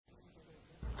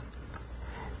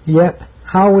Yet,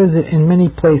 how is it in many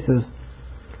places?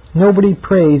 Nobody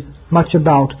prays much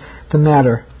about the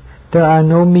matter. There are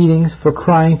no meetings for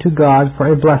crying to God for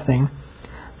a blessing.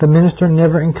 The minister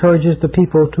never encourages the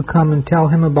people to come and tell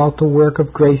him about the work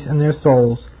of grace in their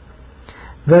souls.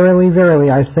 Verily,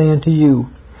 verily, I say unto you,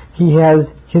 he has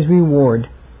his reward.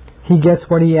 He gets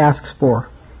what he asks for.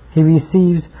 He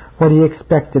receives what he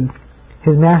expected.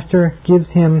 His master gives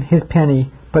him his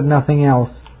penny, but nothing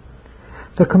else.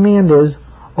 The command is,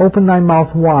 open thy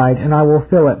mouth wide, and I will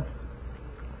fill it.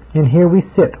 And here we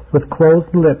sit with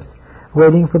closed lips,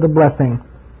 waiting for the blessing.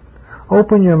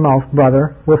 Open your mouth,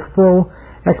 brother, with full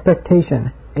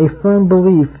expectation, a firm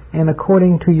belief, and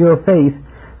according to your faith,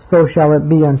 so shall it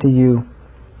be unto you.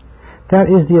 That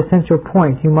is the essential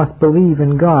point. You must believe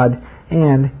in God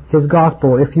and His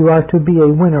gospel if you are to be a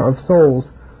winner of souls.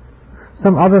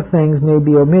 Some other things may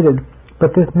be omitted,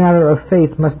 but this matter of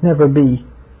faith must never be.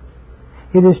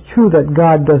 It is true that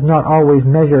God does not always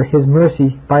measure His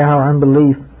mercy by our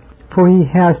unbelief, for He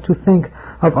has to think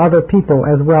of other people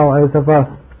as well as of us.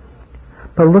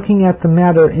 But looking at the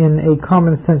matter in a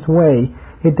common-sense way,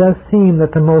 it does seem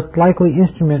that the most likely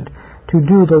instrument to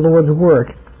do the Lord's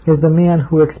work is the man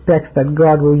who expects that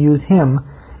God will use him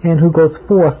and who goes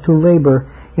forth to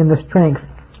labor in the strength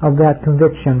of that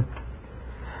conviction.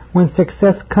 When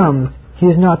success comes, he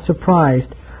is not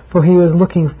surprised, for he was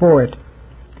looking for it.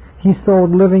 He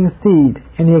sowed living seed,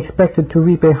 and he expected to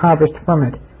reap a harvest from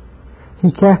it.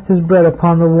 He cast his bread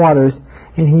upon the waters,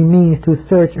 and he means to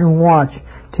search and watch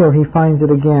till he finds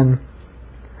it again.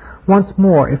 Once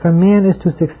more, if a man is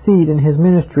to succeed in his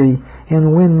ministry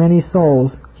and win many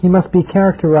souls, he must be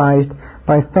characterized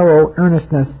by thorough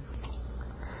earnestness.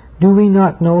 Do we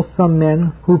not know some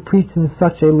men who preach in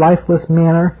such a lifeless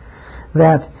manner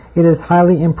that it is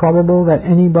highly improbable that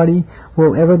anybody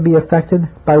will ever be affected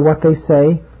by what they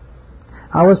say?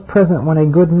 I was present when a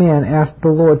good man asked the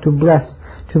Lord to bless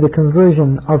to the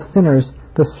conversion of sinners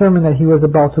the sermon that he was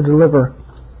about to deliver.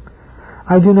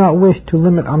 I do not wish to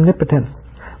limit omnipotence,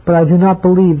 but I do not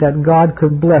believe that God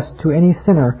could bless to any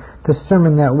sinner the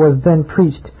sermon that was then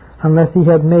preached unless he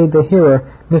had made the hearer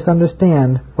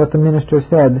misunderstand what the minister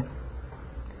said.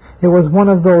 It was one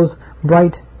of those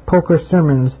bright poker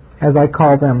sermons, as I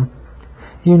call them.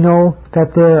 You know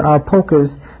that there are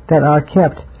pokers that are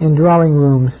kept in drawing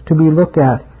rooms to be looked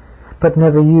at, but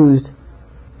never used.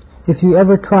 If you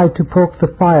ever tried to poke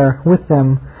the fire with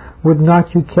them, would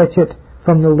not you catch it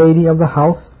from the lady of the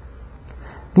house?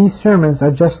 These sermons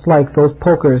are just like those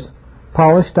pokers,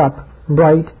 polished up,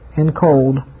 bright, and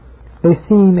cold. They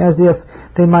seem as if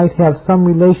they might have some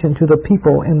relation to the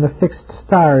people in the fixed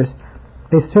stars.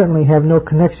 They certainly have no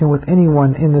connection with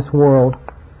anyone in this world.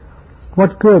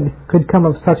 What good could come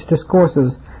of such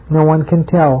discourses, no one can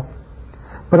tell.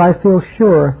 But I feel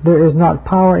sure there is not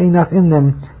power enough in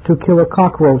them to kill a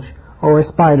cockroach or a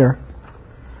spider.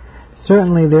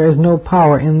 Certainly there is no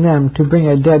power in them to bring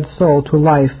a dead soul to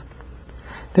life.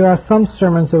 There are some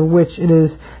sermons of which it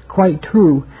is quite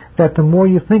true that the more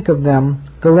you think of them,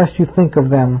 the less you think of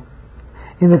them.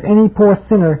 And if any poor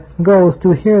sinner goes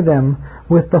to hear them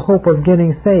with the hope of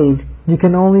getting saved, you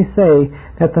can only say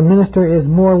that the minister is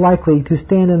more likely to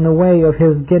stand in the way of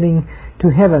his getting to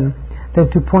heaven than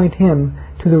to point him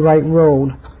to the right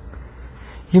road.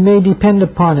 You may depend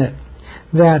upon it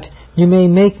that you may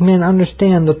make men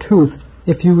understand the truth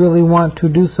if you really want to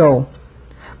do so.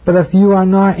 But if you are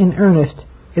not in earnest,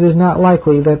 it is not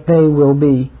likely that they will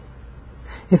be.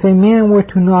 If a man were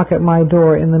to knock at my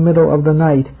door in the middle of the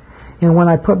night, and when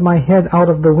I put my head out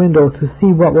of the window to see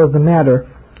what was the matter,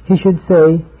 he should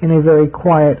say, in a very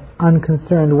quiet,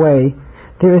 unconcerned way,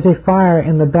 "There is a fire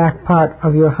in the back part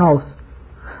of your house,"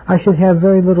 I should have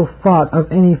very little thought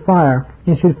of any fire,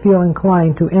 and should feel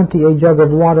inclined to empty a jug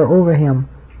of water over him.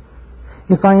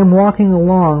 If I am walking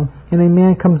along, and a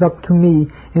man comes up to me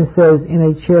and says in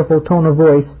a cheerful tone of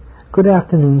voice, "Good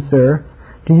afternoon, sir.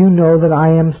 Do you know that I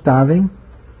am starving?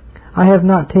 I have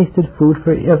not tasted food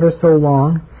for ever so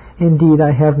long. Indeed,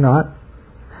 I have not."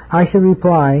 I should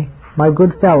reply, "My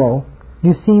good fellow,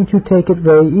 you seem to take it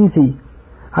very easy.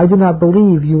 I do not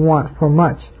believe you want for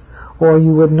much, or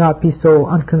you would not be so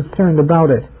unconcerned about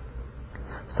it."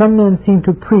 Some men seem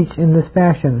to preach in this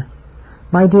fashion.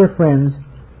 My dear friends,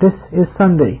 this is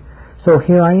Sunday, so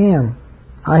here I am.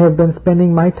 I have been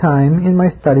spending my time in my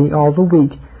study all the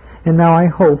week, and now I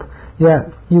hope that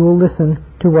you will listen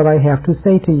to what I have to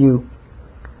say to you.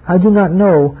 I do not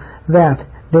know that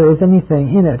there is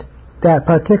anything in it that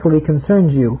particularly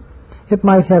concerns you. It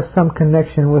might have some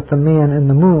connection with the man in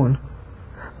the moon.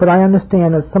 But I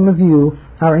understand that some of you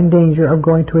are in danger of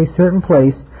going to a certain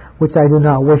place which I do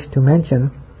not wish to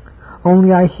mention.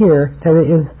 Only I hear that it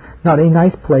is not a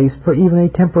nice place for even a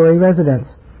temporary residence.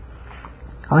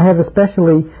 I have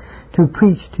especially to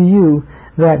preach to you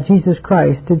that Jesus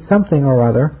Christ did something or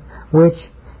other, which,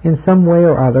 in some way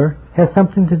or other, has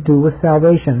something to do with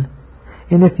salvation,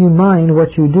 and if you mind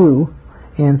what you do,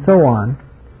 and so on,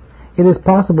 it is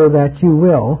possible that you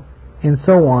will, and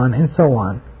so on, and so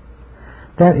on.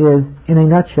 That is, in a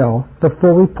nutshell, the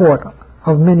full report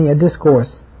of many a discourse.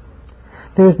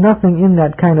 There is nothing in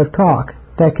that kind of talk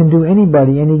that can do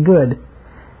anybody any good,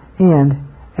 and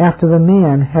after the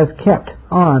man has kept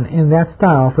on in that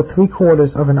style for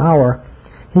 3/4 of an hour,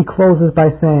 he closes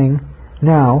by saying,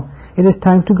 "Now it is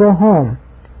time to go home,"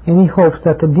 and he hopes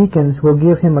that the deacons will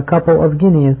give him a couple of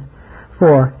guineas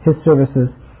for his services.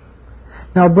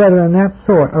 Now, brethren, that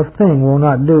sort of thing will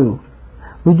not do.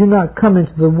 We do not come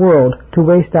into the world to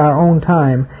waste our own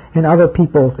time and other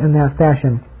people's in that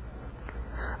fashion.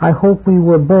 I hope we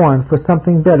were born for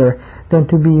something better than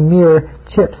to be mere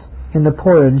chips in the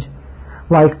porridge,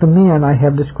 like the man I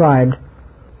have described.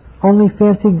 Only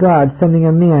fancy God sending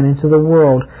a man into the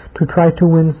world to try to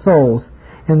win souls,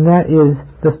 and that is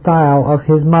the style of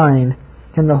his mind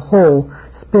and the whole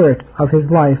spirit of his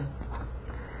life.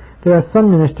 There are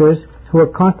some ministers who are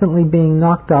constantly being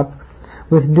knocked up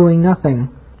with doing nothing.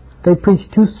 They preach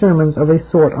 2 sermons of a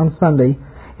sort on Sunday,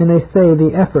 and they say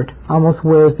the effort almost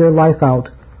wears their life out.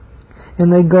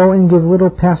 And they go and give little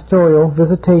pastoral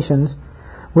visitations,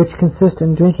 which consist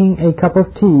in drinking a cup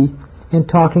of tea and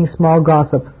talking small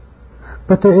gossip.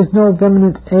 But there is no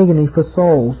vehement agony for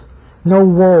souls, no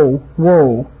woe,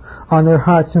 woe on their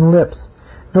hearts and lips,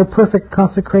 no perfect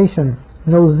consecration,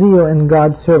 no zeal in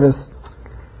God's service.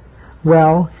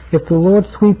 Well, if the Lord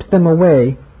sweeps them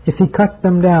away, if he cuts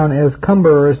them down as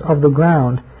cumberers of the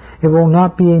ground, it will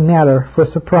not be a matter for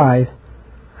surprise.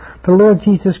 The Lord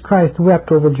Jesus Christ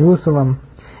wept over Jerusalem,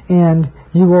 and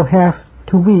you will have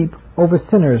to weep over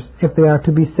sinners if they are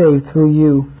to be saved through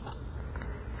you.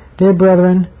 Dear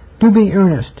brethren, do be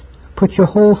earnest. Put your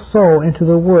whole soul into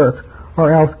the work,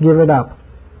 or else give it up.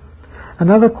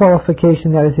 Another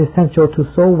qualification that is essential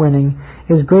to soul winning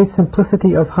is great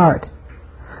simplicity of heart.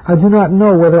 I do not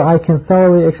know whether I can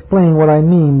thoroughly explain what I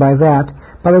mean by that,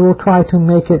 but I will try to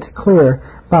make it clear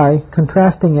by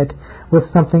contrasting it with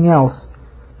something else.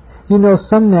 You know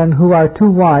some men who are too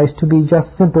wise to be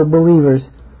just simple believers.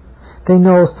 They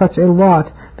know such a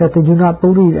lot that they do not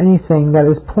believe anything that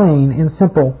is plain and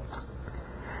simple.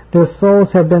 Their souls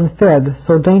have been fed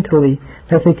so daintily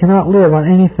that they cannot live on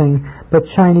anything but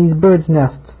Chinese birds'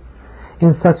 nests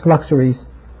and such luxuries.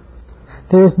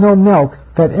 There is no milk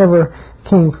that ever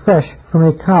came fresh from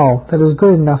a cow that is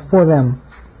good enough for them.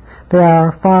 They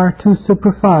are far too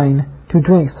superfine to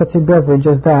drink such a beverage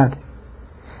as that.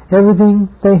 Everything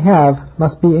they have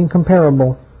must be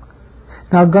incomparable.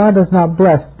 Now God does not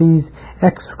bless these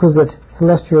exquisite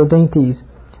celestial dainties,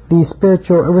 these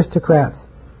spiritual aristocrats.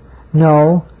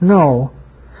 No, no.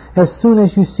 As soon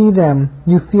as you see them,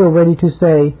 you feel ready to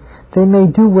say, they may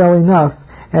do well enough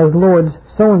as Lord's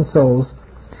so-and-so's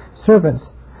servants,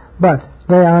 but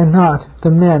they are not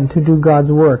the men to do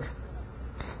God's work.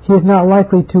 He is not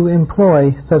likely to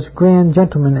employ such grand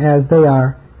gentlemen as they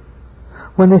are.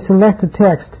 When they select a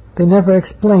text, they never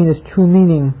explain its true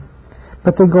meaning,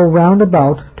 but they go round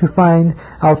about to find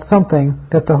out something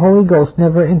that the Holy Ghost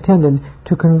never intended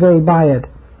to convey by it,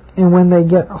 and when they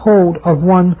get hold of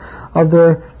one of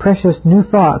their precious new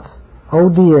thoughts, oh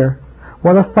dear,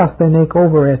 what a fuss they make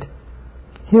over it.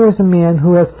 Here is a man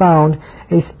who has found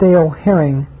a stale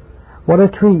herring. What a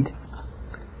treat!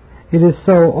 It is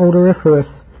so odoriferous.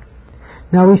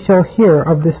 Now we shall hear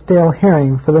of this stale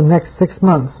herring for the next 6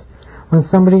 months, when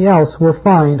somebody else will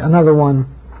find another one.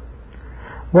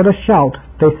 What a shout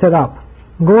they set up!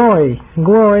 Glory!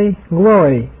 Glory!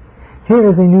 Glory! Here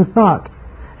is a new thought.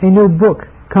 A new book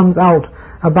comes out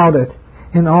about it,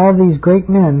 and all these great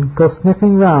men go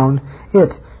sniffing round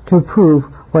it to prove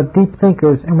what deep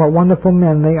thinkers and what wonderful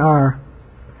men they are.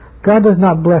 God does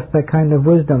not bless that kind of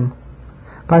wisdom.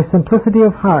 By simplicity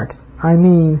of heart, I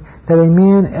mean that a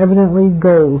man evidently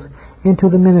goes into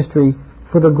the ministry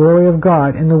for the glory of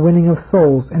God and the winning of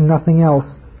souls and nothing else.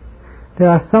 There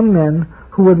are some men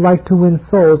who would like to win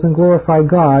souls and glorify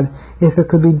God if it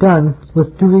could be done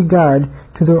with due regard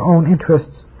to their own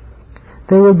interests.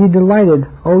 They would be delighted,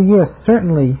 oh yes,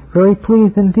 certainly, very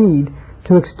pleased indeed,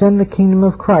 to extend the kingdom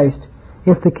of Christ,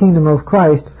 if the kingdom of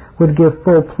Christ would give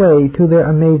full play to their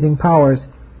amazing powers.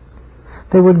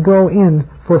 They would go in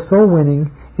for soul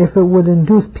winning if it would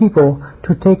induce people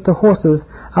to take the horses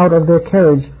out of their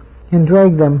carriage and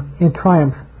drag them in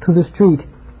triumph to the street.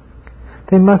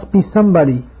 They must be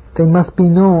somebody. They must be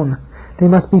known. They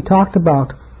must be talked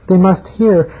about. They must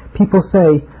hear people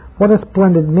say, What a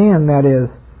splendid man that is!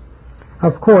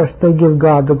 Of course they give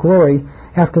God the glory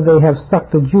after they have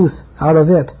sucked the juice out of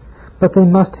it, but they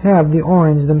must have the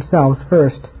orange themselves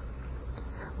first.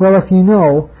 Well, if you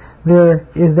know, there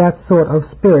is that sort of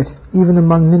spirit even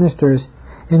among ministers,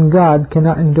 and God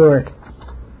cannot endure it.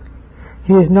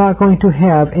 He is not going to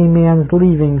have a man's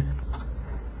leavings.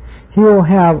 He will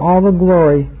have all the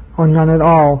glory or none at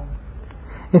all.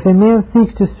 If a man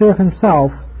seeks to serve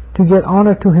himself, to get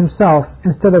honor to himself,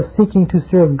 instead of seeking to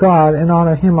serve God and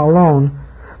honor Him alone,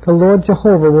 the Lord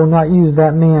Jehovah will not use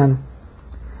that man.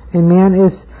 A man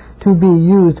is to be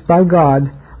used by God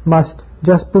must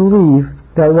just believe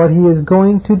that what he is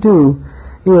going to do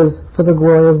is for the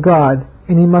glory of God,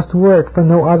 and he must work for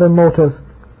no other motive.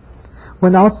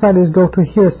 When outsiders go to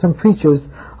hear some preachers,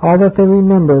 all that they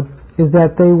remember is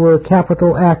that they were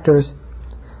capital actors.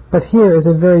 But here is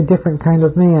a very different kind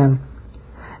of man.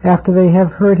 After they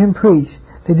have heard him preach,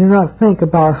 they do not think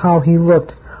about how he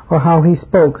looked or how he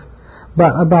spoke,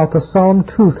 but about the solemn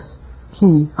truths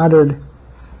he uttered.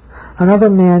 Another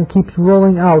man keeps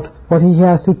rolling out what he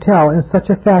has to tell in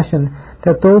such a fashion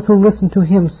that those who listen to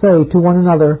him say to one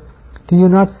another, "Do you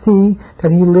not see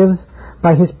that he lives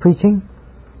by his preaching?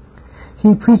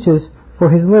 He preaches for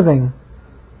his living."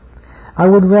 I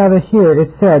would rather hear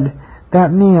it said,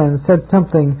 "That man said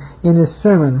something in his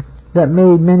sermon that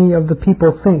made many of the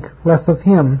people think less of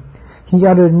him. He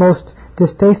uttered most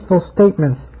distasteful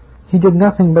statements. He did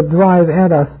nothing but drive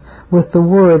at us with the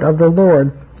word of the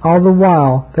Lord all the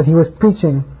while that he was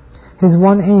preaching. His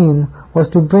one aim was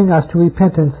to bring us to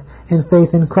repentance and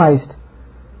faith in Christ."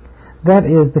 That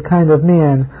is the kind of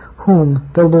man whom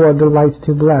the Lord delights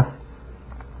to bless.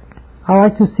 I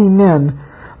like to see men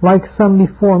like some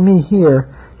before me here,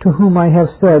 to whom I have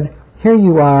said, "Here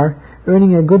you are,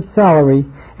 earning a good salary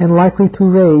and likely to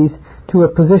raise to a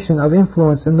position of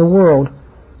influence in the world.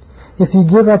 If you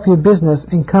give up your business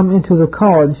and come into the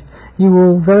college, you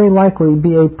will very likely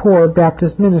be a poor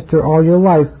Baptist minister all your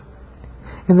life."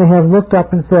 And they have looked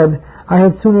up and said, "I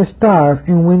had sooner starve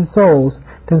and win souls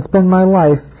than spend my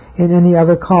life in any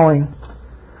other calling."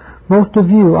 Most of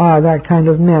you are that kind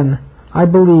of men. I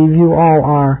believe you all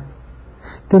are.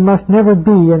 There must never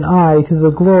be an eye to the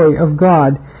glory of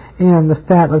God and the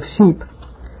fat of sheep.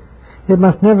 It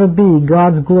must never be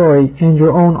God's glory and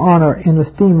your own honor and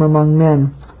esteem among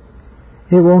men.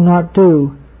 It will not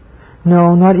do.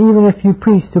 No, not even if you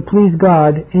preach to please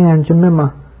God and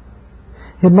Jemima.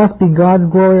 It must be God's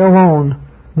glory alone,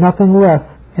 nothing less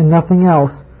and nothing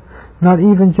else, not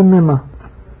even Jemima.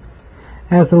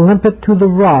 As the limpet to the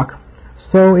rock,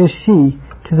 so is she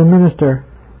to the minister.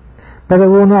 But it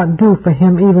will not do for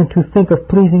him even to think of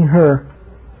pleasing her.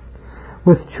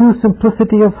 With true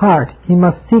simplicity of heart, he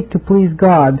must seek to please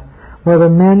God, whether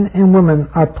men and women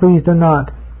are pleased or not.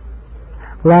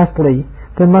 Lastly,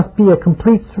 there must be a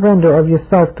complete surrender of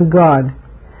yourself to God,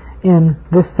 in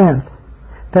this sense,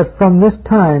 that from this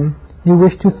time you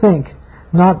wish to think,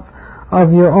 not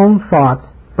of your own thoughts,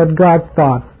 but God's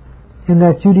thoughts, and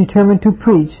that you determine to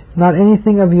preach not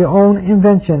anything of your own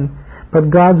invention, but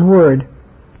God's word,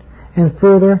 and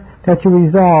further, that you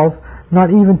resolve not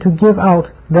even to give out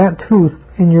that truth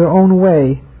in your own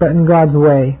way, but in God's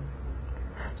way.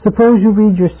 Suppose you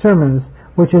read your sermons,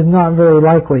 which is not very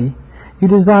likely. You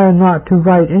desire not to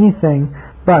write anything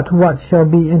but what shall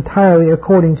be entirely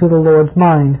according to the Lord's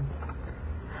mind.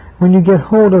 When you get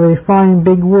hold of a fine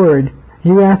big word,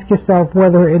 you ask yourself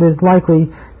whether it is likely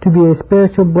to be a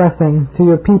spiritual blessing to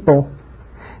your people,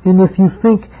 and if you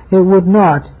think it would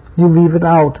not, you leave it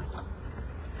out.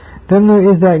 Then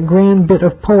there is that grand bit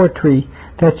of poetry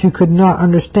that you could not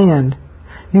understand.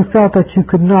 You felt that you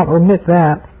could not omit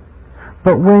that.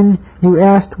 But when you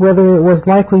asked whether it was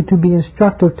likely to be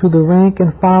instructive to the rank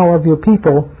and file of your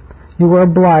people, you were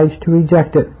obliged to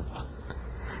reject it.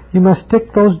 You must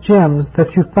stick those gems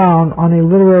that you found on a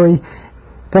literary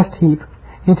dust heap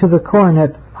into the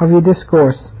coronet of your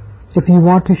discourse, if you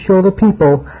want to show the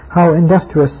people how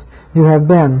industrious you have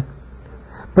been.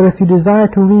 But if you desire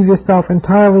to leave yourself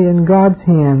entirely in God's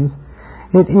hands,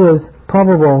 it is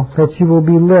probable that you will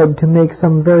be led to make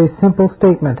some very simple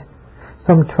statement,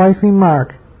 some trite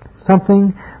remark,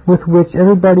 something with which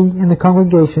everybody in the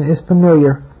congregation is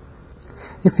familiar.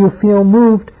 If you feel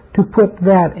moved to put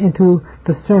that into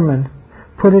the sermon,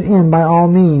 put it in by all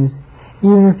means,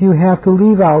 even if you have to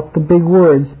leave out the big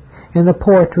words and the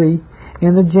poetry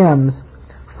and the gems,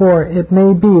 for it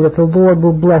may be that the Lord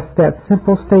will bless that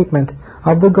simple statement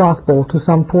of the gospel to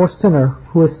some poor sinner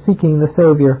who is seeking the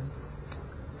Savior.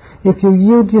 If you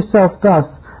yield yourself thus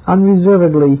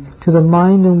unreservedly to the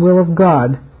mind and will of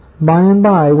God, by and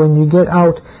by, when you get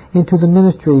out into the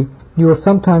ministry, you will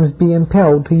sometimes be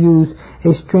impelled to use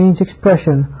a strange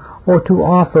expression or to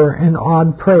offer an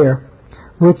odd prayer,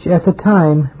 which at the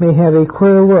time may have a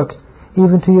queer look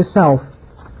even to yourself.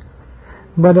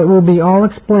 But it will be all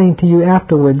explained to you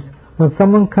afterwards when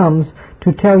someone comes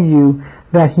to tell you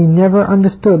that he never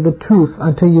understood the truth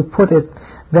until you put it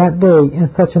that day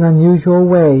in such an unusual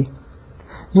way.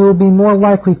 You will be more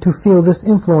likely to feel this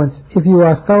influence if you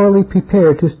are thoroughly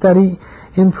prepared to study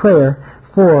in prayer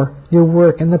for your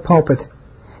work in the pulpit.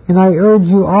 And I urge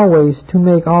you always to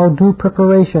make all due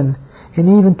preparation,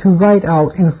 and even to write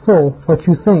out in full what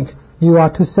you think you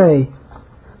ought to say,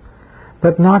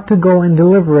 but not to go and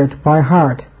deliver it by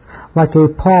heart, like a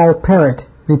Paul parrot,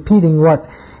 repeating what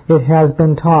it has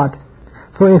been taught.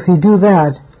 For if you do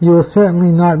that, you will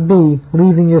certainly not be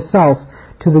leaving yourself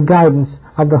to the guidance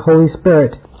of the Holy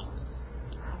Spirit.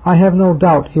 I have no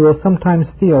doubt you will sometimes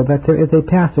feel that there is a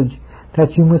passage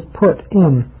that you must put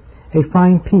in, a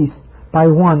fine piece by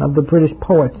one of the British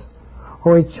poets,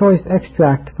 or a choice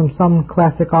extract from some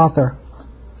classic author.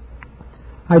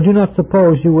 I do not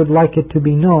suppose you would like it to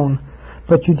be known,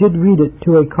 but you did read it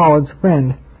to a college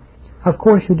friend. Of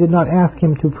course you did not ask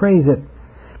him to praise it,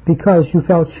 because you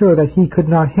felt sure that he could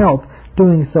not help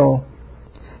doing so.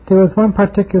 There is one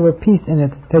particular piece in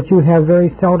it that you have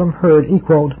very seldom heard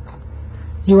equaled.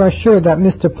 You are sure that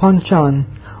Mr.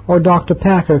 Pynchon or Dr.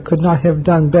 Packer could not have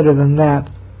done better than that.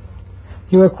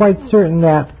 You are quite certain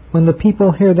that, when the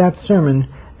people hear that sermon,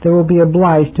 they will be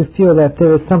obliged to feel that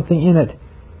there is something in it.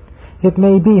 It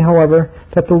may be, however,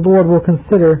 that the Lord will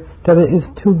consider that it is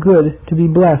too good to be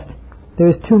blessed. There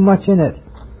is too much in it.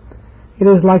 It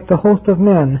is like the host of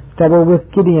men that were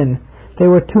with Gideon. They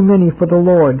were too many for the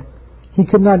Lord. He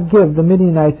could not give the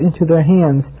Midianites into their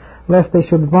hands, lest they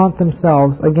should vaunt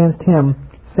themselves against him,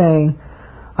 saying,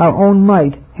 Our own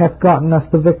might hath gotten us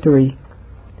the victory.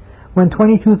 When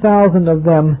 22,000 of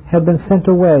them had been sent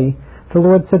away, the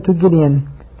Lord said to Gideon,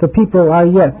 The people are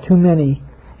yet too many,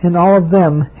 and all of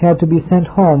them had to be sent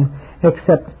home,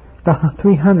 except the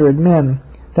 300 men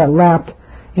that lapped.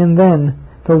 And then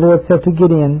the Lord said to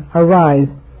Gideon, Arise,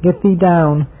 get thee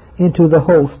down into the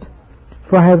host,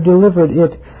 for I have delivered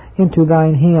it into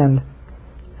thine hand.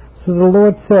 So the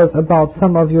Lord says about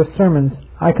some of your sermons,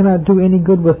 I cannot do any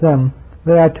good with them.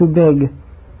 They are too big.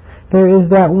 There is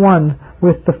that one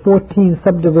with the 14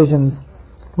 subdivisions.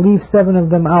 Leave 7 of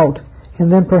them out,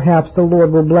 and then perhaps the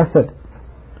Lord will bless it.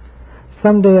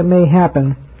 Some day it may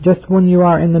happen, just when you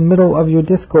are in the middle of your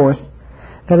discourse,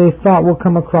 that a thought will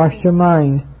come across your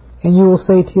mind, and you will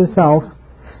say to yourself,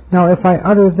 Now if I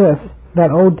utter this,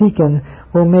 that old deacon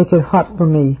will make it hot for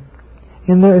me.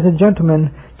 And there is a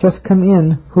gentleman just come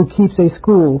in who keeps a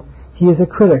school. He is a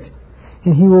critic,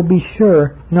 and he will be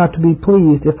sure not to be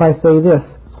pleased if I say this.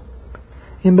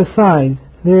 And besides,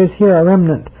 there is here a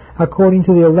remnant according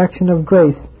to the election of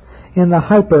grace, and the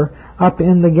hyper up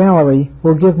in the gallery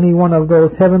will give me one of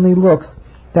those heavenly looks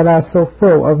that are so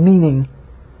full of meaning.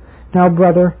 Now,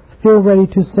 brother, feel ready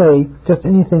to say just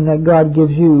anything that God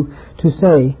gives you to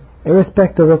say,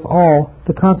 irrespective of all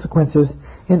the consequences,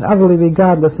 and utterly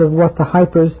regardless of what the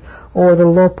hypers or the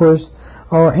lopers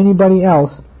or anybody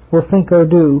else will think or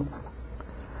do.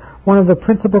 One of the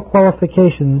principal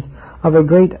qualifications of a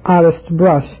great artist's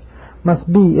brush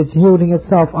must be its yielding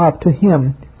itself up to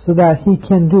him so that he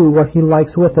can do what he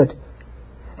likes with it.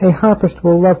 A harpist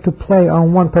will love to play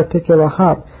on one particular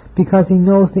harp because he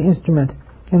knows the instrument,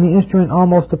 and the instrument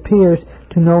almost appears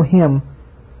to know him.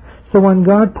 So when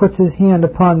God puts his hand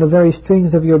upon the very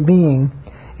strings of your being,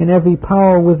 and every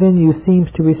power within you seems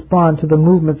to respond to the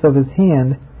movements of his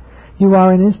hand, you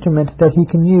are an instrument that he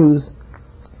can use.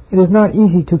 It is not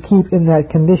easy to keep in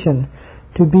that condition,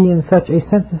 to be in such a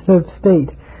sensitive state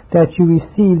that you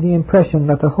receive the impression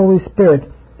that the Holy Spirit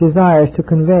desires to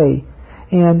convey,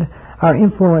 and are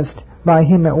influenced by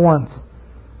him at once.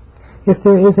 If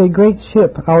there is a great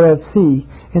ship out at sea,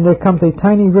 and there comes a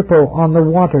tiny ripple on the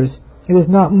waters, it is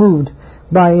not moved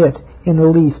by it in the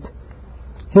least.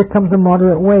 Here comes a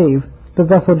moderate wave, the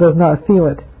vessel does not feel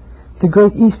it. The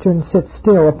Great Eastern sits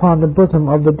still upon the bosom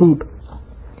of the deep.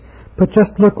 But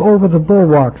just look over the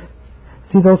bulwarks.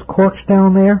 See those corks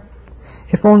down there?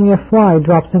 If only a fly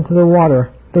drops into the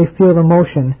water, they feel the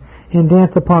motion, and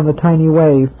dance upon the tiny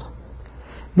wave.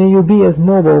 May you be as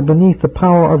mobile beneath the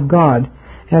power of God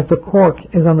as the cork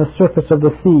is on the surface of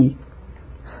the sea.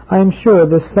 I am sure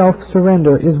this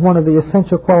self-surrender is one of the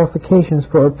essential qualifications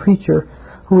for a preacher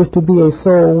who is to be a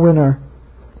soul winner.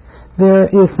 There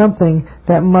is something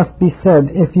that must be said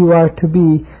if you are to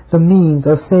be the means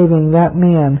of saving that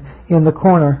man in the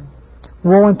corner.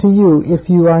 Woe unto you if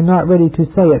you are not ready to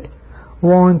say it.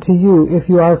 Woe unto you if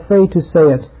you are afraid to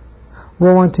say it.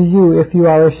 Woe unto you if you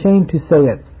are ashamed to say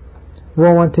it.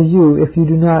 Woe unto you if you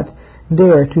do not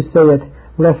dare to say it,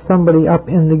 lest somebody up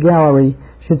in the gallery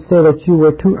should say that you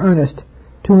were too earnest,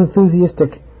 too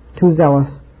enthusiastic, too zealous.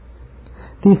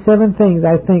 These 7 things,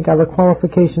 I think, are the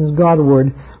qualifications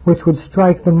Godward which would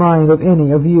strike the mind of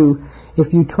any of you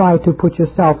if you try to put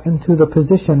yourself into the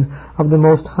position of the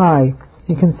Most High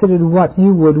and considered what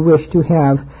you would wish to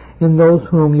have in those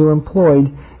whom you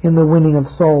employed in the winning of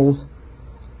souls.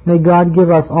 May God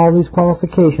give us all these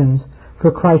qualifications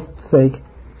for Christ's sake.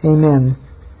 Amen.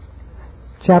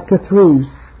 Chapter 3,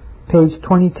 page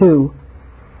 22.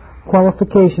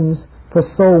 Qualifications for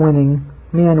soul winning,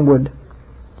 manhood.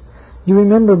 You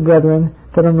remember, brethren,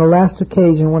 that on the last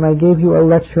occasion when I gave you a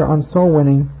lecture on soul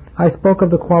winning, I spoke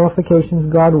of the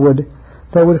qualifications Godward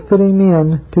that would fit a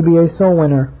man to be a soul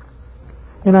winner.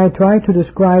 And I tried to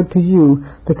describe to you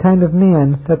the kind of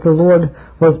man that the Lord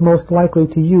was most likely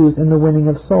to use in the winning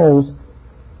of souls.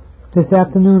 This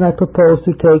afternoon I propose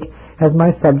to take as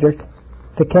my subject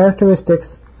the characteristics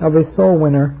of a soul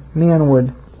winner,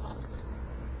 manhood.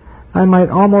 I might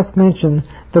almost mention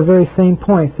the very same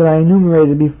points that I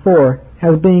enumerated before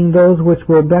as being those which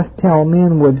will best tell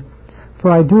manhood,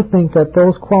 for I do think that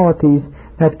those qualities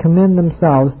that commend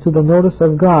themselves to the notice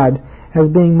of God as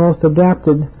being most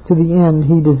adapted to the end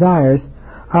He desires,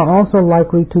 are also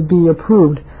likely to be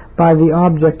approved by the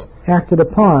object acted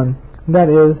upon, that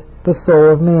is, the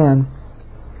soul of man.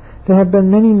 There have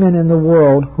been many men in the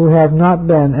world who have not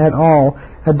been at all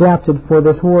adapted for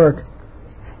this work.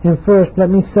 And first, let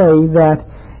me say that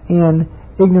an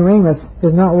ignoramus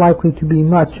is not likely to be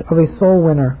much of a soul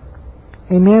winner.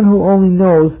 A man who only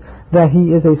knows that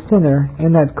he is a sinner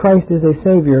and that Christ is a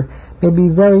Savior may be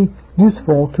very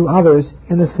useful to others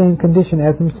in the same condition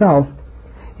as himself,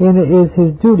 and it is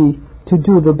his duty to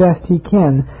do the best he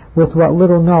can with what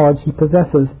little knowledge he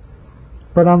possesses.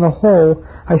 But on the whole,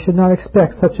 I should not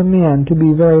expect such a man to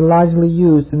be very largely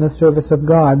used in the service of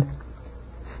God.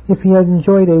 If he had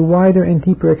enjoyed a wider and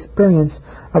deeper experience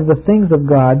of the things of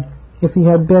God, if he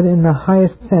had been in the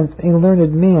highest sense a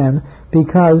learned man,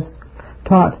 because,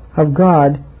 taught of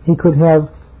God, he could have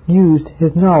used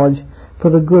his knowledge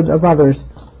for the good of others.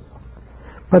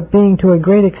 But being to a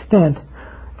great extent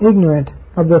ignorant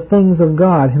of the things of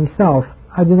God himself,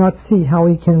 I do not see how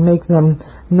he can make them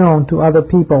known to other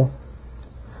people.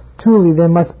 Truly there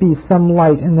must be some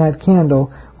light in that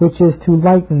candle which is to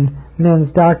lighten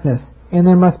men's darkness, and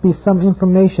there must be some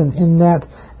information in that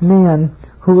man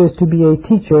who is to be a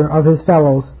teacher of his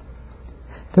fellows.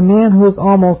 The man who is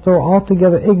almost or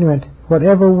altogether ignorant,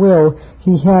 whatever will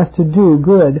he has to do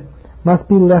good, must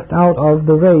be left out of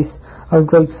the race of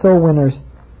great soul winners.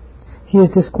 He is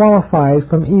disqualified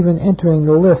from even entering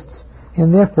the lists,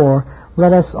 and therefore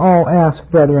let us all ask,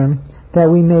 brethren, that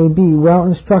we may be well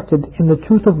instructed in the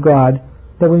truth of God,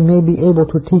 that we may be able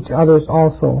to teach others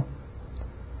also.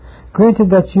 Granted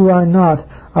that you are not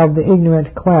of the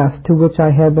ignorant class to which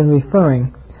I have been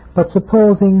referring, but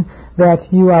supposing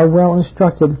that you are well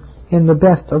instructed in the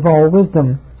best of all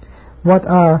wisdom, what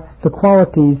are the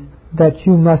qualities that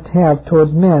you must have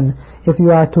towards men if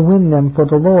you are to win them for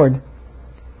the Lord?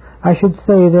 I should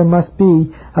say there must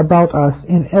be about us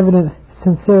an evident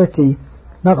sincerity,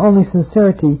 not only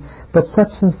sincerity, but such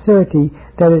sincerity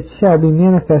that it shall be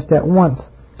manifest at once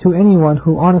to anyone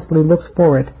who honestly looks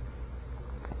for it.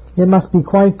 It must be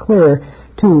quite clear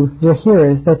to your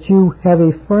hearers that you have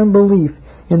a firm belief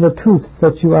in the truths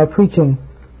that you are preaching.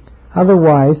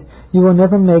 Otherwise, you will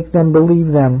never make them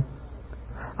believe them.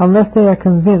 Unless they are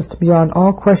convinced beyond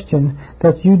all question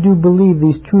that you do believe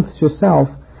these truths yourself,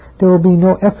 there will be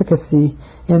no efficacy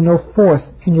and no force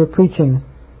in your preaching.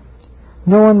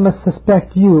 No one must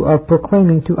suspect you of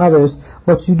proclaiming to others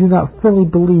what you do not fully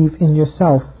believe in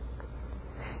yourself.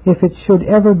 If it should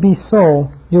ever be so,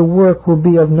 your work will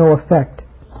be of no effect.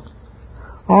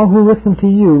 All who listen to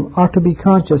you ought to be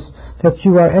conscious that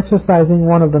you are exercising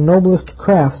one of the noblest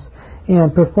crafts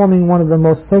and performing one of the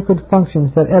most sacred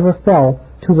functions that ever fell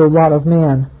to the lot of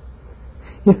man.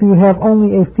 If you have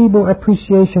only a feeble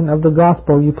appreciation of the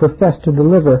gospel you profess to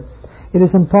deliver, it is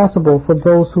impossible for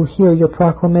those who hear your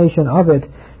proclamation of it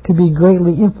to be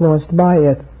greatly influenced by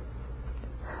it.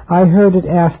 I heard it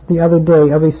asked the other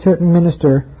day of a certain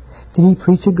minister, did he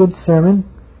preach a good sermon?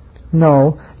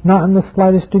 No, not in the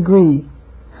slightest degree.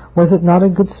 Was it not a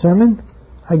good sermon?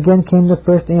 Again came the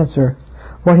first answer.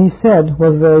 What he said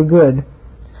was very good.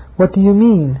 What do you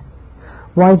mean?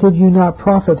 Why did you not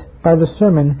profit by the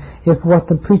sermon if what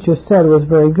the preacher said was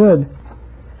very good?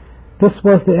 This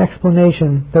was the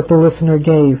explanation that the listener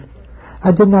gave.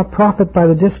 I did not profit by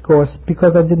the discourse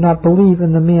because I did not believe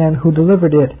in the man who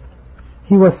delivered it.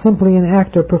 He was simply an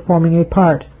actor performing a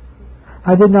part.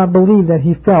 I did not believe that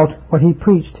he felt what he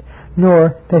preached,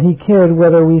 nor that he cared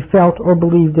whether we felt or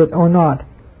believed it or not.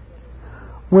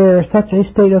 Where such a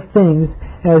state of things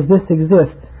as this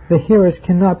exists, the hearers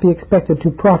cannot be expected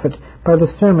to profit by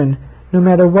the sermon, no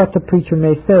matter what the preacher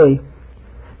may say.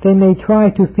 They may try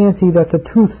to fancy that the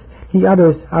truths he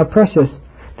utters are precious.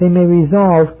 They may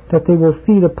resolve that they will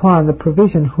feed upon the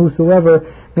provision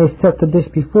whosoever may set the dish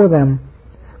before them.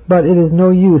 But it is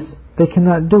no use. They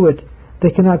cannot do it.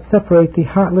 They cannot separate the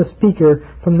heartless speaker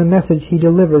from the message he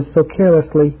delivers so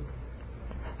carelessly.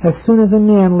 As soon as a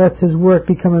man lets his work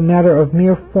become a matter of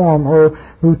mere form or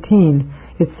routine,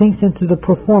 it sinks into the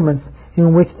performance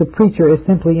in which the preacher is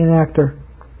simply an actor.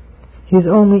 He is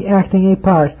only acting a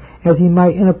part, as he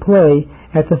might in a play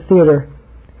at the theater,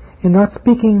 and not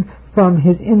speaking from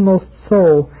his inmost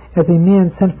soul as a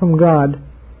man sent from God.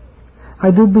 I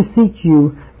do beseech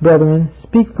you, brethren,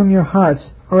 speak from your hearts,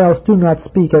 or else do not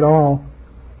speak at all.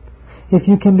 If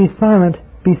you can be silent,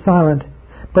 be silent.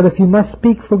 But if you must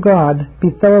speak for God, be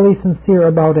thoroughly sincere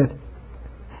about it.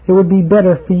 It would be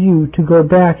better for you to go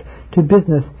back to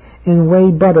business and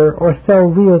weigh butter or sell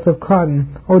reels of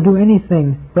cotton or do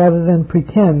anything rather than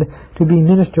pretend to be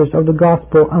ministers of the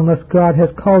gospel unless God has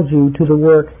called you to the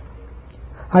work.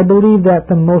 I believe that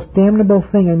the most damnable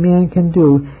thing a man can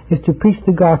do is to preach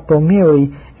the gospel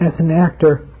merely as an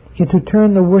actor and to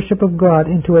turn the worship of God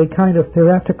into a kind of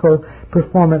theatrical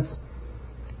performance.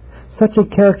 Such a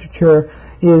caricature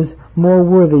is more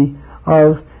worthy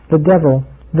of the devil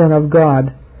than of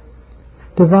God.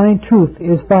 Divine truth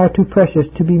is far too precious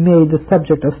to be made the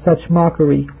subject of such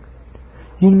mockery.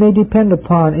 You may depend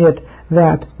upon it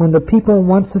that when the people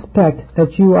once suspect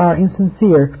that you are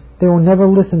insincere, they will never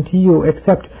listen to you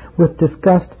except with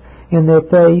disgust, and that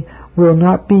they will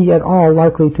not be at all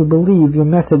likely to believe your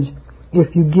message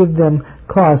if you give them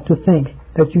cause to think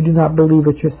that you do not believe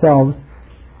it yourselves.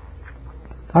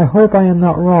 I hope I am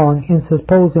not wrong in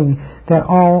supposing that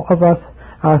all of us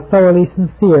are thoroughly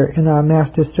sincere in our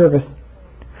Master's service.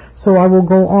 So I will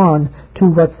go on to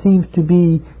what seems to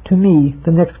be to me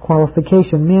the next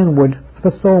qualification manwood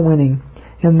for soul winning,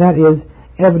 and that is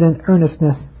evident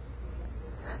earnestness.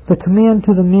 The command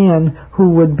to the man who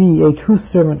would be a true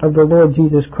servant of the Lord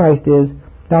Jesus Christ is,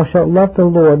 Thou shalt love the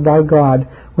Lord thy God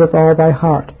with all thy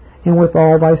heart, and with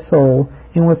all thy soul,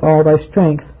 and with all thy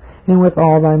strength, and with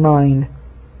all thy mind.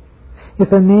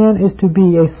 If a man is to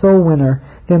be a soul winner,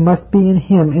 there must be in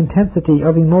him intensity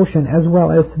of emotion as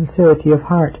well as sincerity of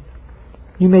heart.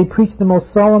 You may preach the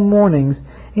most solemn warnings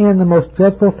and the most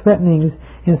dreadful threatenings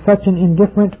in such an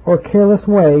indifferent or careless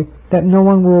way that no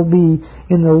one will be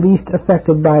in the least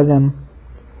affected by them,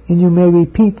 and you may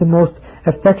repeat the most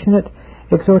affectionate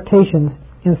exhortations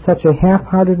in such a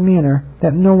half-hearted manner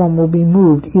that no one will be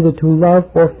moved either to love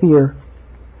or fear.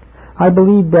 I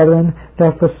believe, brethren,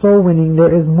 that for soul winning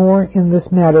there is more in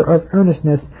this matter of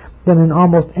earnestness than in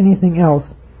almost anything else.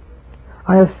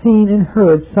 I have seen and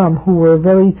heard some who were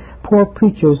very poor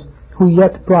preachers who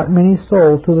yet brought many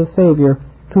souls to the Savior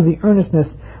through the earnestness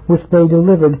which they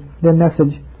delivered their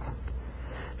message.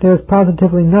 There is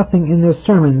positively nothing in their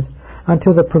sermons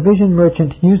until the provision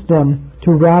merchant used them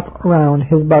to wrap around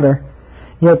his butter.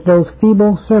 Yet those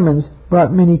feeble sermons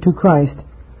brought many to Christ.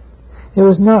 It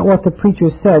was not what the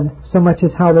preachers said so much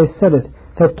as how they said it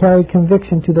that carried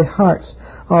conviction to the hearts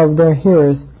of their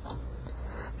hearers.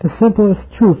 The simplest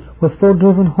truth was so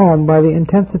driven home by the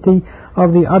intensity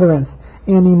of the utterance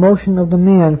and emotion of the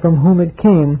man from whom it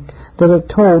came that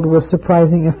it told with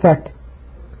surprising effect.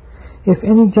 If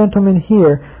any gentleman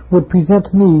here would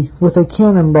present me with a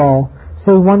cannon-ball,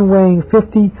 say one weighing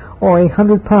 50 or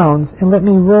 100 pounds, and let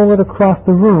me roll it across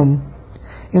the room,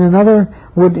 and another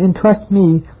would entrust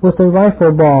me with a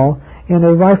rifle ball and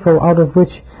a rifle out of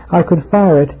which I could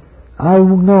fire it, I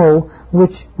know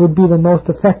which would be the most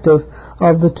effective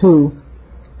of the two.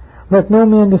 Let no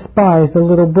man despise the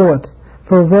little bullet,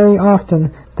 for very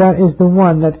often that is the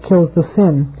one that kills the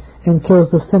sin, and kills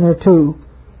the sinner too.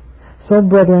 So,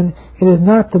 brethren, it is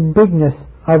not the bigness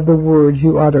of the words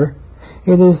you utter,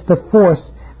 it is the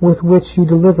force with which you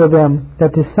deliver them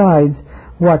that decides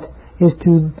what is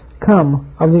to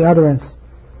come of the utterance.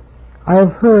 I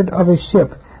have heard of a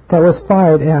ship that was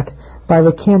fired at by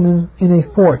the cannon in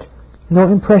a fort. No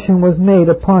impression was made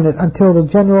upon it until the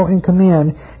general in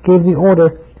command gave the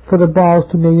order for the balls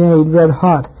to be made red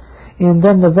hot, and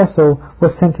then the vessel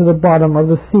was sent to the bottom of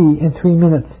the sea in 3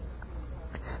 minutes.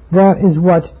 That is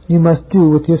what you must do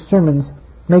with your sermons.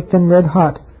 Make them red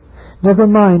hot. Never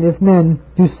mind if men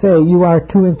you say you are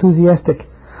too enthusiastic,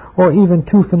 or even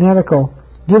too fanatical.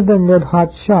 Give them red-hot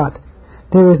shot.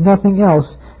 There is nothing else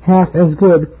half as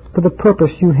good for the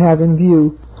purpose you have in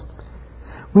view.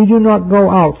 We do not go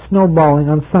out snowballing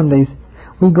on Sundays.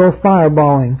 We go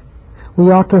fireballing.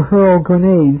 We ought to hurl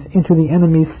grenades into the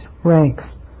enemy's ranks.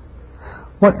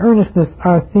 What earnestness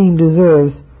our theme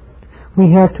deserves.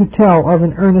 We have to tell of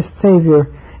an earnest Savior,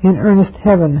 an earnest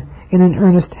heaven, and an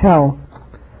earnest hell.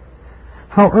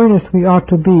 How earnest we ought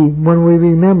to be when we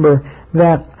remember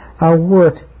that our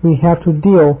work we have to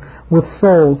deal with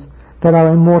souls that are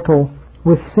immortal,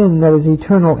 with sin that is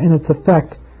eternal in its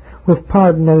effect, with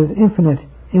pardon that is infinite,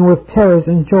 and with terrors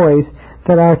and joys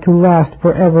that are to last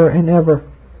forever and ever.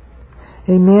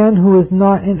 A man who is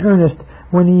not in earnest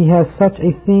when he has such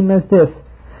a theme as this,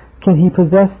 can he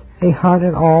possess a heart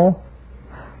at all?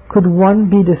 Could one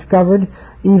be discovered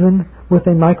even with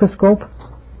a microscope?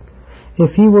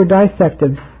 If he were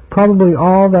dissected, probably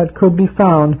all that could be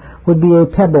found would be a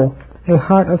pebble, a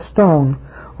heart of stone,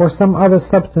 or some other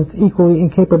substance equally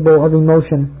incapable of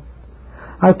emotion.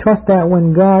 I trust that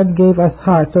when God gave us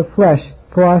hearts of flesh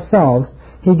for ourselves,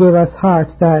 He gave us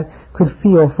hearts that could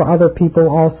feel for other people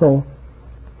also.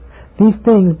 These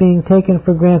things being taken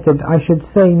for granted, I should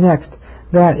say next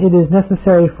that it is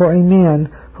necessary for a man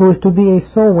who is to be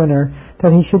a soul winner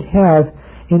that he should have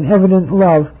an evident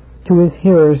love to his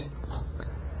hearers.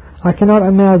 I cannot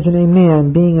imagine a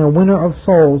man being a winner of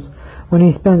souls when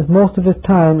he spends most of his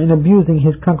time in abusing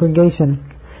his congregation,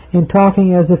 in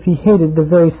talking as if he hated the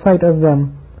very sight of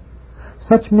them.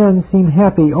 Such men seem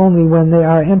happy only when they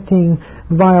are emptying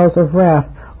vials of wrath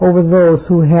over those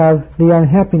who have the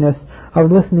unhappiness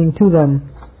of listening to them.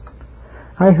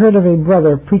 I heard of a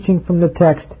brother preaching from the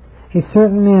text, "A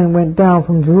certain man went down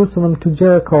from Jerusalem to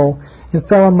Jericho and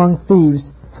fell among thieves."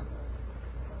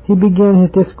 He began his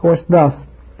discourse thus: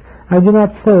 "I do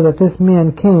not say that this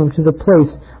man came to the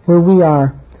place where we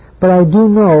are, but I do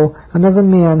know another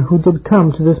man who did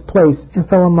come to this place and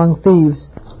fell among thieves."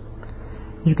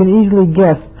 You can easily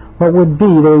guess what would be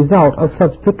the result of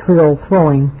such vitriol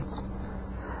throwing.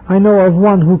 I know of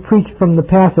one who preached from the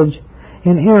passage,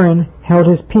 "And Aaron held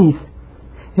his peace,"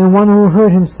 and one who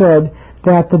heard him said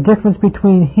that the difference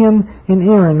between him and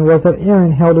Aaron was that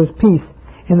Aaron held his peace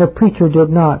and the preacher did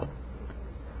not.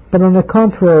 But on the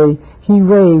contrary, he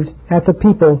raved at the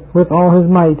people with all his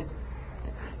might.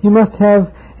 You must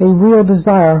have a real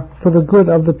desire for the good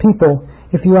of the people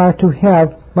if you are to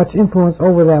have much influence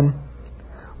over them.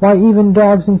 Why, even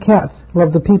dogs and cats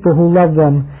love the people who love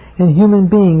them, and human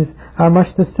beings are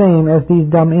much the same as these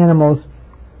dumb animals.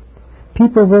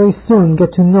 People very soon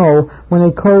get to know when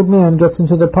a cold man gets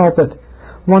into the pulpit,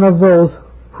 one of those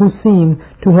who seem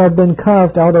to have been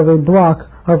carved out of a block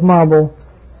of marble.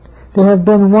 There have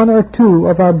been one or two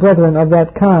of our brethren of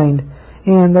that kind,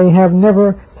 and they have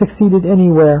never succeeded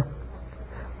anywhere.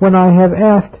 When I have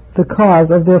asked the cause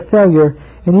of their failure,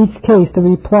 in each case the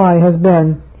reply has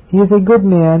been, "He is a good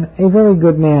man, a very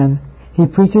good man. He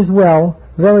preaches well,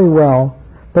 very well,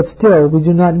 but still we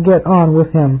do not get on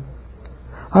with him."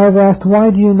 I have asked, "Why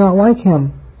do you not like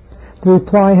him?" The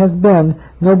reply has been,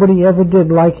 "Nobody ever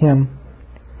did like him."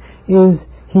 Is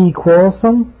he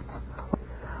quarrelsome?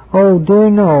 Oh dear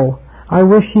no, I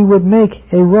wish he would make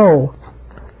a row.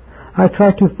 I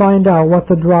try to find out what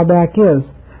the drawback is,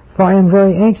 for I am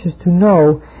very anxious to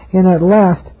know, and at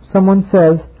last someone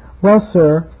says, "Well,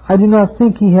 sir, I do not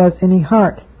think he has any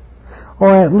heart, or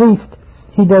at least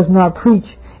he does not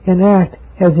preach and act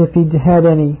as if he had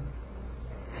any."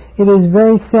 It is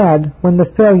very sad when the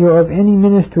failure of any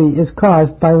ministry is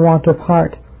caused by want of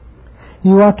heart.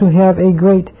 You ought to have a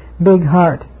great big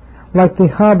heart, like the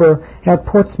harbor at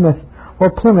Portsmouth or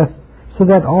Plymouth, so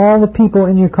that all the people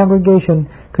in your congregation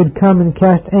could come and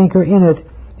cast anchor in it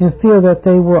and feel that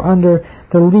they were under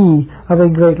the lee of a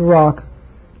great rock.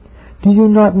 Do you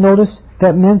not notice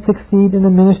that men succeed in the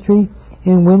ministry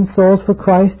and win souls for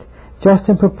Christ just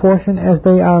in proportion as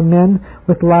they are men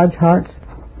with large hearts?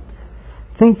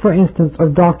 Think, for instance,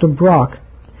 of Dr. Brock.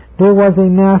 There was a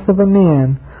mass of a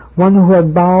man, one who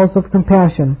had bowels of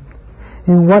compassion.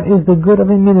 And what is the good of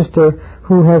a minister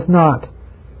who has not?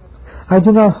 I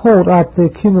do not hold up the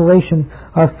accumulation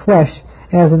of flesh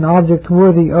as an object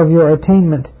worthy of your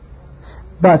attainment,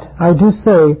 but I do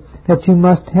say that you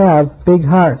must have big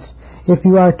hearts if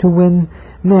you are to win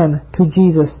men to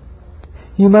Jesus.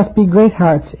 You must be great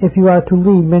hearts if you are to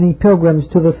lead many pilgrims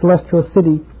to the celestial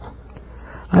city.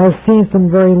 I have seen some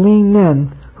very lean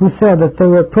men who said that they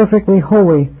were perfectly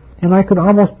holy, and I could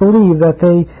almost believe that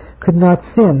they could not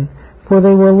sin, for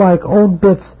they were like old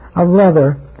bits of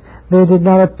leather. There did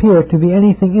not appear to be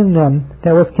anything in them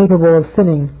that was capable of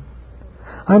sinning.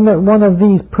 I met one of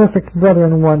these perfect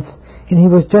brethren once, and he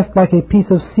was just like a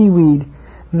piece of seaweed.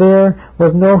 There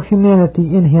was no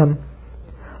humanity in him.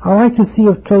 I like to see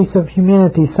a trace of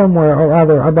humanity somewhere or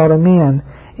other about a man,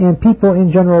 and people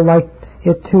in general like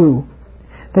it too.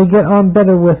 They get on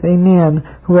better with a man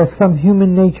who has some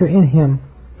human nature in him.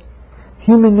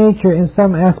 Human nature in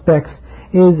some aspects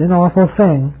is an awful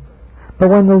thing, but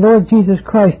when the Lord Jesus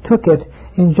Christ took it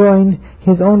and joined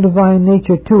his own divine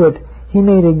nature to it, he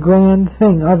made a grand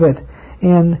thing of it,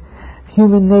 and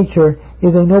human nature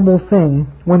is a noble thing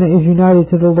when it is united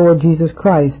to the Lord Jesus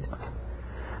Christ.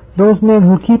 Those men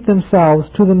who keep themselves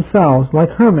to themselves like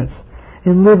hermits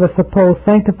and live a supposed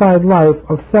sanctified life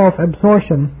of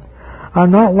self-absorption are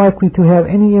not likely to have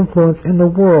any influence in the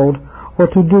world or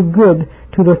to do good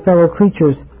to their fellow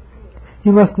creatures.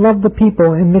 You must love the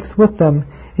people and mix with them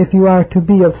if you are to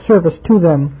be of service to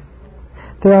them.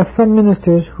 There are some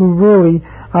ministers who really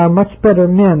are much better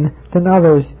men than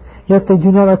others, yet they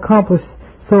do not accomplish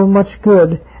so much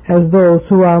good as those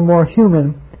who are more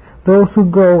human, those who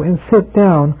go and sit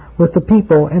down with the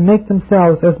people and make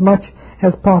themselves as much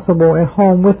as possible at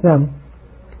home with them.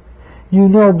 You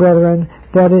know, brethren,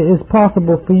 that it is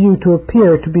possible for you to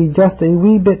appear to be just a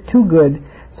wee bit too good,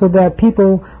 so that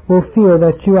people will feel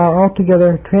that you are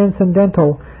altogether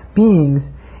transcendental beings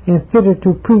and fitter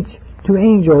to preach to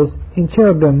angels and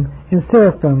cherubim and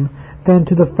seraphim than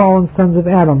to the fallen sons of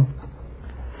Adam.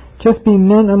 Just be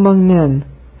men among men,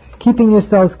 keeping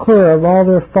yourselves clear of all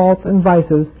their faults and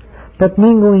vices, but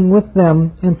mingling with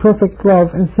them in perfect love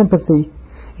and sympathy,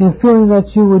 and feeling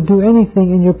that you would do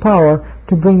anything in your power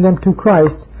to bring them to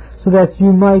Christ, so that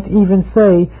you might even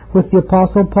say with the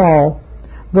Apostle Paul,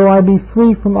 "Though I be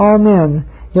free from all men,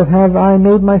 yet have I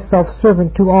made myself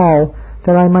servant to all,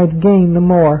 that I might gain the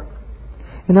more.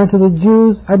 And unto the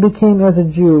Jews I became as a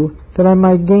Jew, that I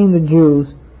might gain the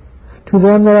Jews. To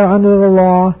them that are under the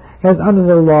law, as under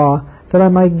the law, that I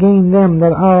might gain them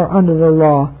that are under the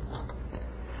law.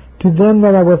 To them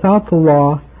that are without the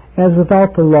law, as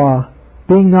without the law,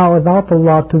 being not without the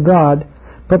law to God,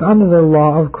 but under the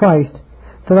law of Christ,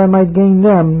 that I might gain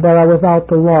them that are without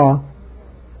the law.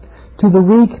 To the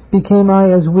weak became I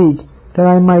as weak, that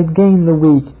I might gain the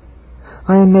weak.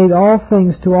 I am made all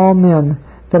things to all men,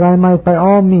 that I might by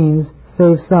all means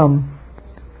save some."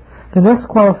 The next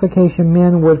qualification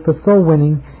manward for soul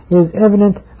winning is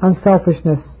evident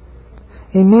unselfishness.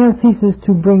 A man ceases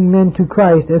to bring men to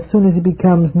Christ as soon as he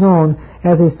becomes known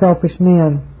as a selfish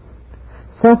man.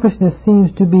 Selfishness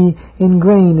seems to be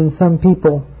ingrained in some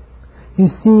people. You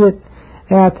see it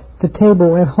at the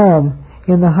table at home,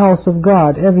 in the house of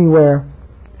God, everywhere.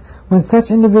 When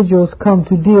such individuals come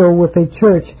to deal with a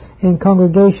church and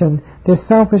congregation, their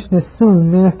selfishness soon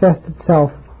manifests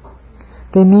itself.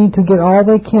 They mean to get all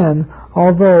they can,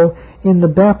 although in the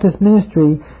Baptist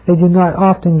ministry they do not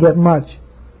often get much.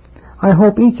 I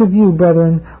hope each of you,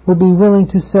 brethren, will be willing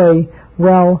to say,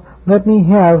 "Well, let me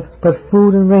have but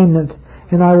food and raiment,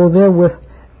 and I will therewith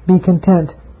be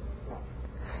content."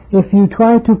 If you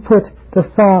try to put the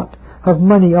thought of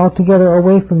money altogether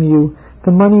away from you,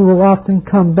 the money will often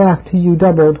come back to you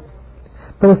doubled.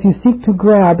 But if you seek to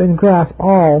grab and grasp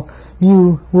all,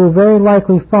 you will very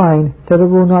likely find that it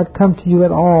will not come to you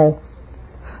at all.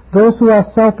 Those who are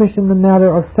selfish in the matter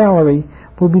of salary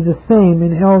will be the same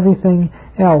in everything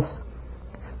else.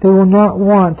 They will not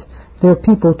want their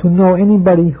people to know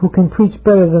anybody who can preach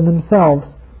better than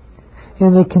themselves,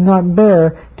 and they cannot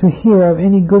bear to hear of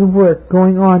any good work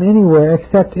going on anywhere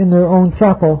except in their own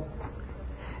chapel.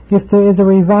 If there is a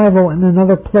revival in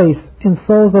another place and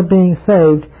souls are being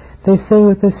saved, they say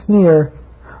with a sneer,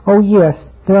 "Oh yes,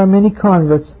 there are many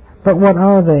converts, but what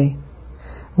are they?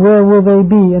 Where will they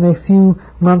be in a few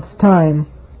months' time?"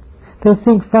 They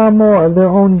think far more of their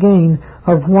own gain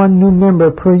of one new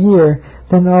member per year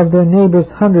than of their neighbor's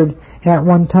 100 at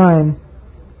one time.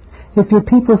 If your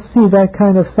people see that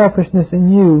kind of selfishness in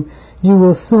you, you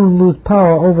will soon lose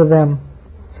power over them.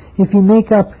 If you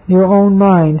make up your own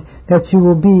mind that you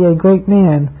will be a great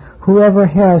man, whoever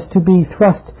has to be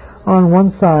thrust on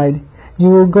one side, you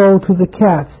will go to the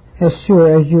cats as sure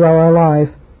as you are alive.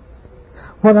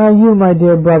 What are you, my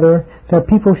dear brother, that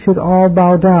people should all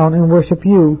bow down and worship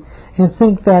you, and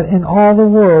think that in all the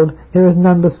world there is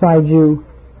none beside you?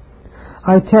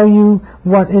 I tell you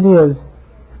what it is.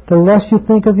 The less you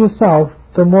think of yourself,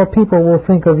 the more people will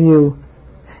think of you.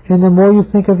 And the more you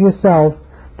think of yourself,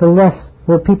 the less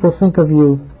will people think of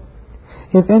you.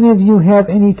 If any of you have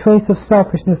any trace of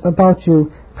selfishness about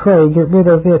you, pray get rid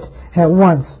of it at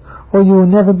once, or you will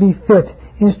never be fit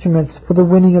instruments for the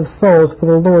winning of souls for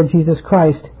the Lord Jesus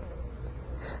Christ.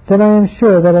 Then I am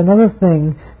sure that another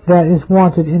thing that is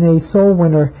wanted in a soul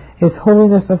winner is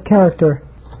holiness of character.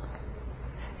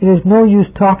 It is no use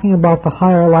talking about the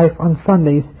higher life on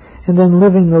Sundays and then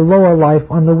living the lower life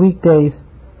on the weekdays.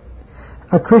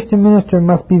 A Christian minister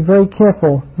must be very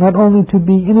careful not only to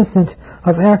be innocent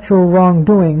of actual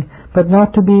wrongdoing, but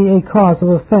not to be a cause of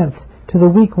offense to the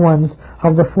weak ones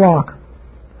of the flock.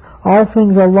 All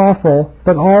things are lawful,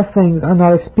 but all things are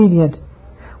not expedient.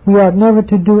 We ought never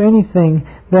to do anything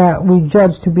that we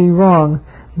judge to be wrong,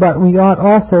 but we ought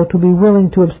also to be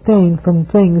willing to abstain from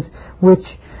things which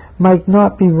might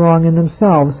not be wrong in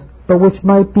themselves, but which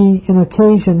might be an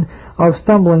occasion of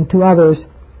stumbling to others.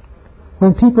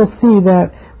 When people see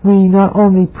that we not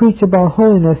only preach about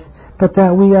holiness, but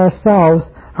that we ourselves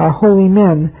are holy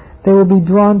men, they will be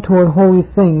drawn toward holy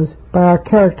things by our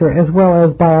character as well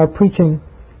as by our preaching.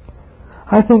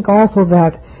 I think also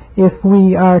that if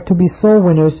we are to be soul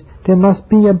winners, there must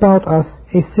be about us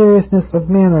a seriousness of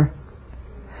manner.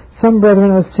 Some brethren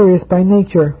are serious by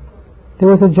nature. There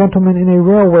was a gentleman in a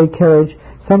railway carriage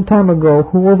some time ago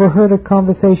who overheard a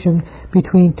conversation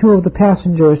between two of the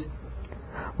passengers.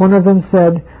 One of them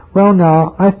said, "Well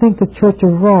now, I think the Church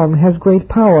of Rome has great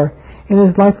power, and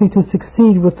is likely to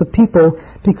succeed with the people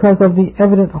because of the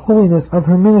evident holiness of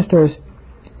her ministers.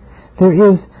 There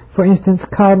is, for instance,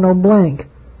 Cardinal Blank.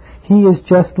 He is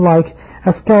just like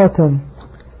a skeleton.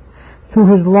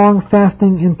 Through his long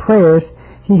fasting and prayers,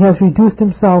 he has reduced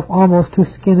himself almost to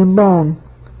skin and bone.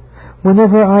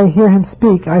 Whenever I hear him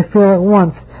speak, I feel at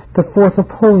once the force of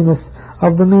holiness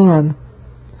of the man.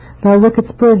 Now look at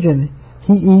Spurgeon.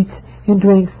 He eats and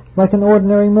drinks like an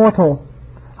ordinary mortal.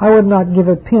 I would not give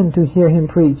a pin to hear him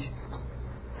preach."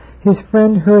 His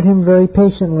friend heard him very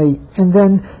patiently, and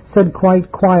then said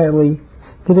quite quietly,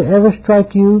 "Did it ever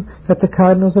strike you that the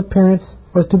Cardinal's appearance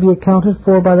was to be accounted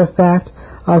for by the fact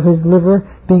of his liver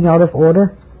being out of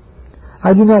order?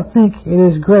 I do not think it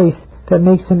is grace that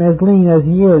makes him as lean as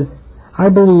he is. I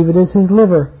believe it is his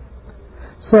liver.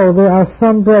 So there are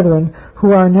some brethren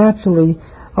who are naturally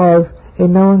of a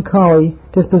melancholy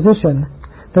disposition.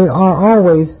 They are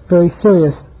always very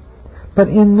serious. But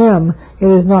in them it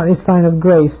is not a sign of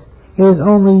grace. It is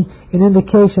only an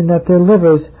indication that their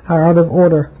livers are out of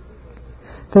order.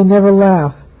 They never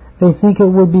laugh. They think it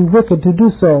would be wicked to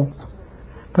do so.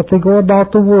 But they go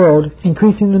about the world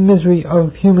increasing the misery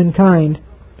of humankind,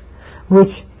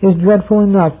 which is dreadful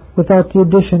enough without the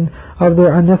addition of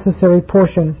their unnecessary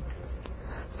portion.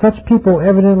 Such people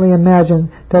evidently imagine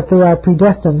that they are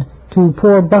predestined to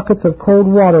pour buckets of cold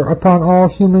water upon all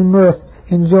human mirth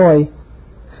and joy.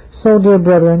 So, dear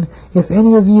brethren, if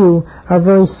any of you are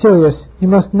very serious, you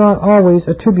must not always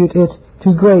attribute it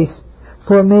to grace,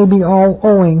 for it may be all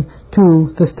owing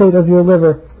to the state of your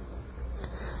liver.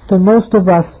 The most of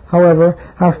us, however,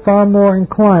 are far more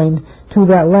inclined to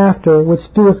that laughter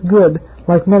which doeth good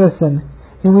like medicine,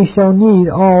 and we shall need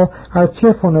all our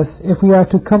cheerfulness if we are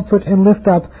to comfort and lift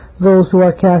up those who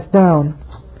are cast down.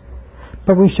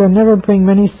 But we shall never bring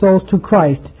many souls to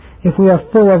Christ if we are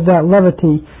full of that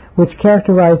levity which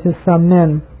characterizes some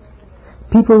men.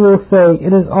 People will say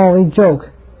it is all a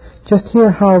joke. Just hear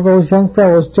how those young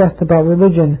fellows jest about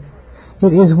religion.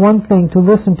 It is one thing to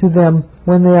listen to them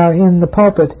when they are in the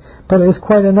pulpit, but it is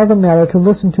quite another matter to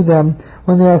listen to them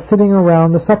when they are sitting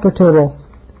around the supper table.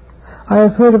 I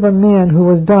have heard of a man who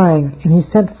was dying, and he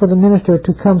sent for the minister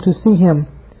to come to see him.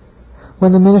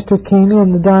 When the minister came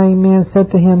in, the dying man said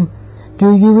to him,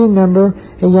 "Do you remember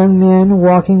a young man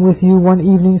walking with you one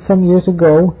evening some years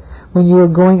ago, when you were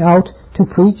going out to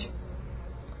preach?"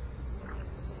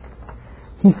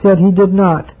 He said he did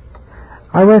not.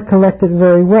 "I recollect it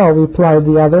very well," replied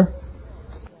the other.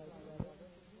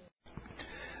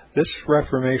 This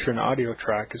Reformation audio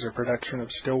track is a production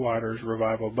of Stillwater's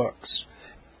Revival Books.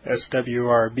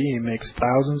 SWRB makes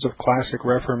thousands of classic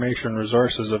Reformation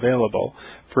resources available,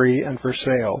 free and for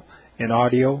sale, in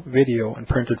audio, video, and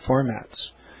printed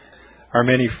formats. Our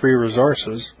many free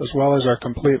resources, as well as our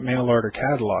complete mail-order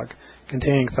catalog,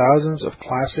 containing thousands of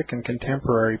classic and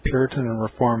contemporary Puritan and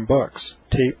Reformed books,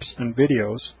 tapes, and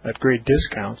videos at great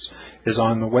discounts, is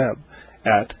on the web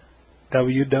at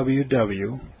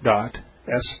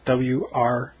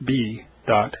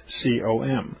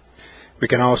www.swrb.com. We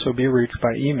can also be reached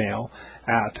by email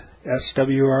at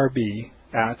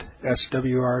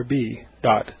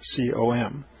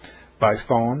swrb@swrb.com, by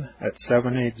phone at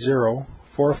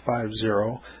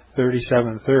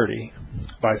 780-450-3730,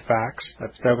 by fax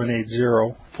at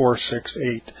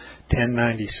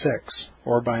 780-468-1096,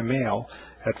 or by mail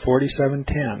at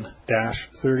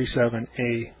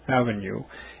 4710-37A Avenue,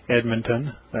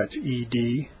 Edmonton, that's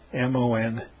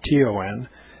Edmonton,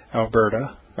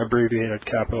 Alberta, abbreviated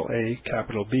capital A,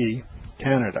 capital B,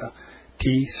 Canada,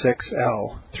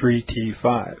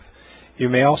 T6L3T5. You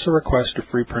may also request a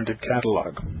free printed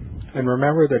catalog. And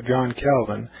remember that John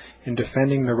Calvin, in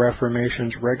defending the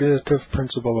Reformation's regulative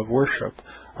principle of worship,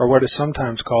 or what is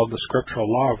sometimes called the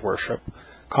scriptural law of worship,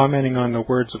 commenting on the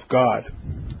words of God,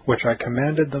 "Which I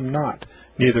commanded them not,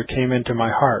 neither came into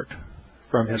my heart,"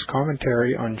 from his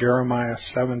commentary on Jeremiah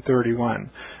 7:31,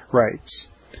 writes,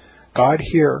 "God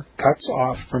here cuts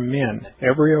off from men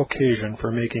every occasion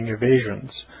for making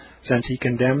evasions, since he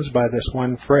condemns by this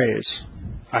one phrase,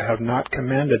 'I have not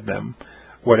commanded them,'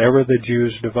 whatever the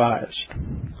Jews devised.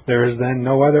 There is then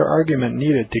no other argument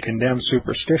needed to condemn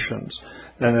superstitions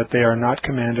than that they are not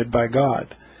commanded by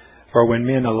God. For when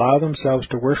men allow themselves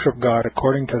to worship God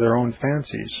according to their own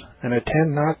fancies, and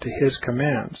attend not to his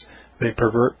commands, they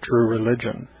pervert true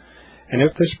religion. And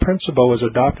if this principle was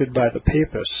adopted by the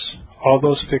Papists, all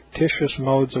those fictitious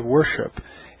modes of worship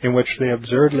in which they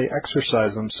absurdly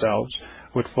exercise themselves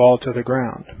would fall to the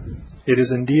ground. It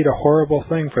is indeed a horrible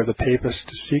thing for the Papists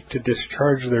to seek to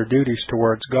discharge their duties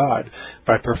towards God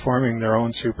by performing their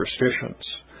own superstitions.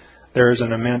 There is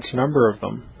an immense number of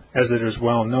them, as it is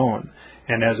well known,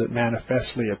 and as it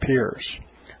manifestly appears.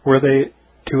 Were they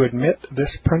to admit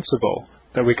this principle,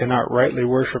 that we cannot rightly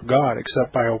worship God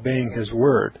except by obeying his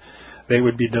word, they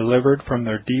would be delivered from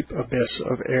their deep abyss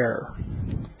of error.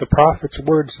 The prophet's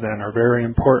words, then, are very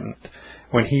important,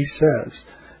 when he says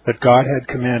that God had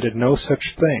commanded no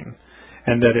such thing,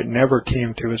 and that it never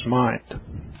came to his mind,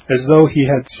 as though he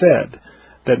had said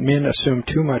that men assume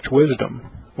too much wisdom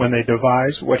when they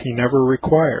devise what he never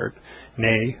required,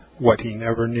 nay, what he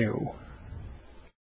never knew.